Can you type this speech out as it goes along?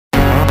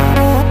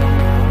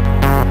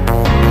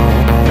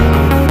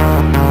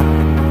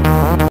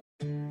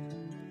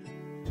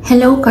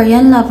Hello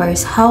Korean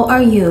lovers, how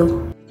are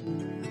you?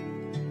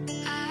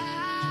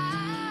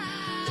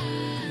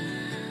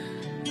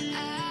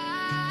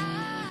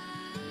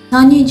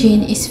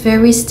 Sonyejin is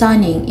very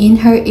stunning in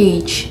her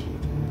age,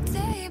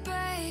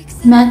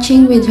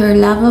 matching with her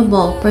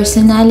lovable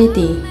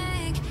personality.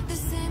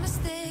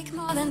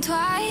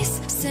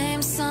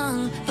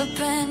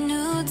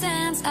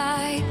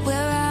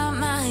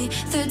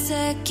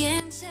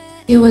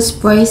 She was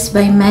praised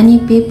by many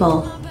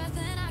people,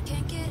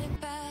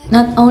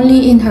 not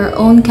only in her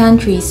own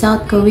country,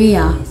 South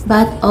Korea,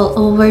 but all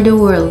over the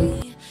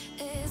world.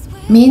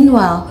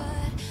 Meanwhile,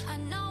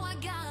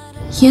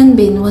 Hyun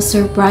Bin was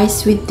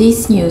surprised with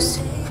this news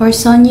for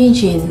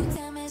Sonyejin.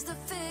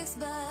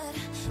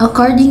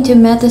 According to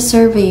Meta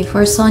survey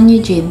for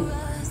Sonyejin,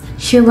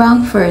 she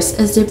ranked first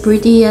as the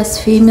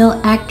prettiest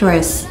female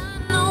actress.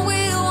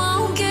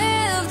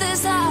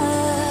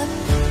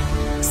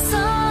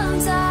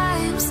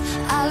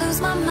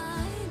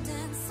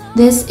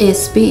 This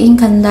is being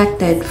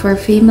conducted for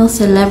female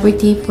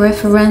celebrity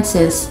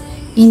preferences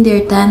in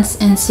their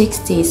 10s and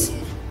 60s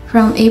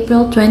from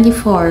April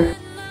 24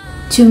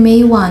 to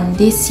May 1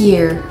 this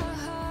year.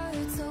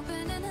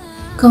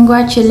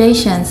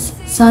 Congratulations,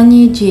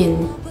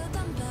 Sonyejin!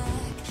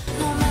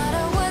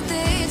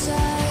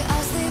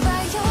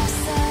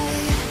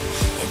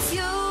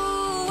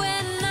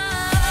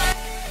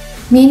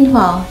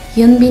 Meanwhile,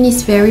 Hyun Bin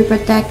is very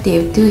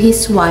protective to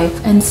his wife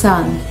and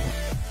son.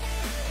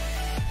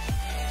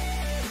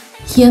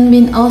 Hyun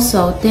Bin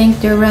also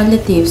thanked their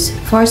relatives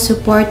for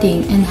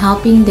supporting and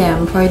helping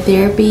them for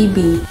their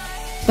baby,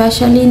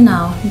 especially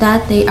now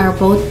that they are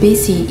both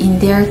busy in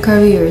their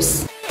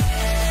careers.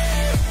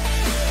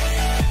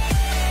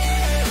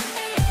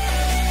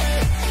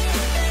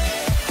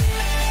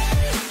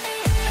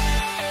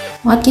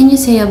 What can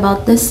you say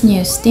about this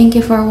news? Thank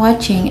you for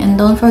watching and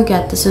don't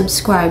forget to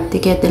subscribe to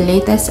get the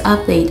latest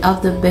update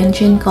of the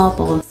Binjin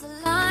couple.